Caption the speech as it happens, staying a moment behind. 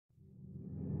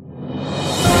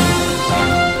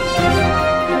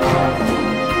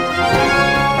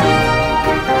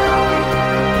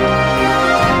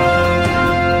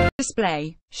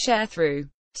display. Sharethrough.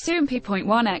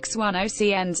 Soompi.1x1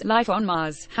 OCN's Life on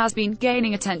Mars has been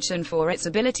gaining attention for its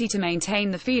ability to maintain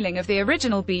the feeling of the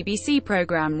original BBC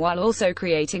program while also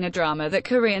creating a drama that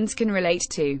Koreans can relate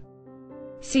to.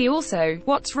 See also,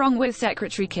 What's Wrong with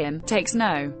Secretary Kim? Takes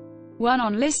No. 1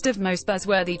 on list of most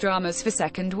buzzworthy dramas for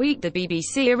second week. The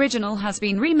BBC original has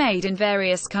been remade in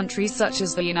various countries such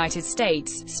as the United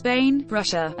States, Spain,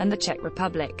 Russia, and the Czech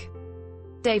Republic.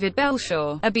 David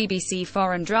Belshaw, a BBC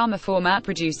foreign drama format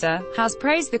producer, has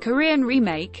praised the Korean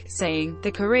remake, saying,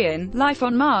 "The Korean Life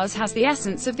on Mars has the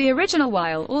essence of the original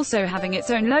while also having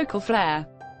its own local flair.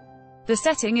 The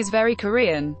setting is very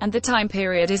Korean, and the time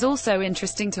period is also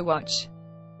interesting to watch."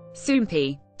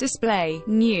 Soompi. Display.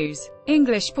 News.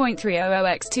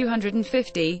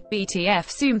 English.300x250, BTF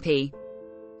Soompi.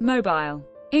 Mobile.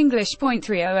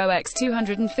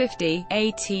 English.300x250,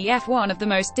 ATF. One of the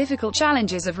most difficult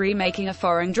challenges of remaking a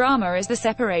foreign drama is the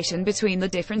separation between the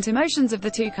different emotions of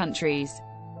the two countries.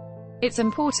 It's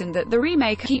important that the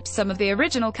remake keeps some of the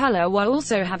original color while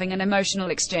also having an emotional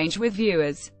exchange with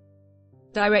viewers.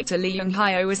 Director Lee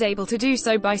Young-hyo was able to do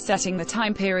so by setting the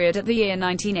time period at the year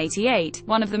 1988,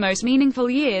 one of the most meaningful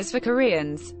years for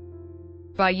Koreans.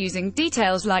 By using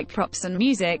details like props and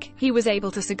music, he was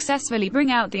able to successfully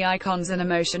bring out the icons and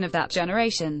emotion of that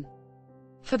generation.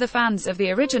 For the fans of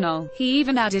the original, he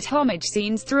even added homage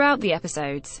scenes throughout the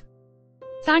episodes.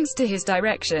 Thanks to his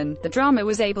direction, the drama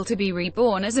was able to be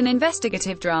reborn as an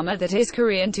investigative drama that is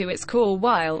Korean to its core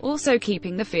while also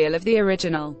keeping the feel of the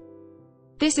original.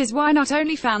 This is why not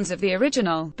only fans of the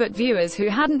original, but viewers who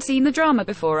hadn't seen the drama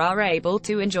before are able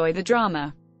to enjoy the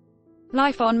drama.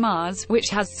 Life on Mars, which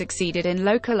has succeeded in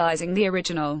localizing the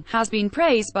original, has been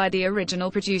praised by the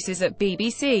original producers at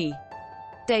BBC.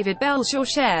 David Belshaw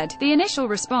shared, "The initial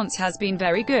response has been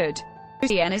very good.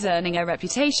 OCN is earning a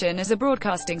reputation as a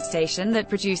broadcasting station that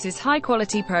produces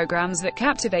high-quality programs that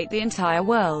captivate the entire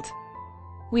world.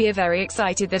 We are very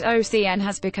excited that OCN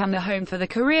has become the home for the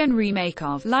Korean remake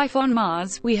of Life on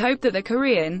Mars. We hope that the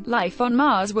Korean Life on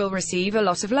Mars will receive a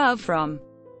lot of love from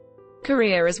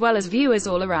Korea as well as viewers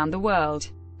all around the world."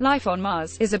 Life on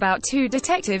Mars is about two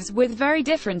detectives with very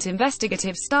different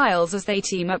investigative styles as they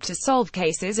team up to solve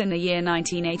cases in the year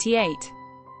 1988.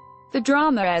 The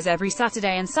drama airs every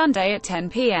Saturday and Sunday at 10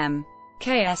 p.m.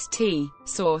 KST.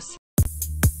 Source.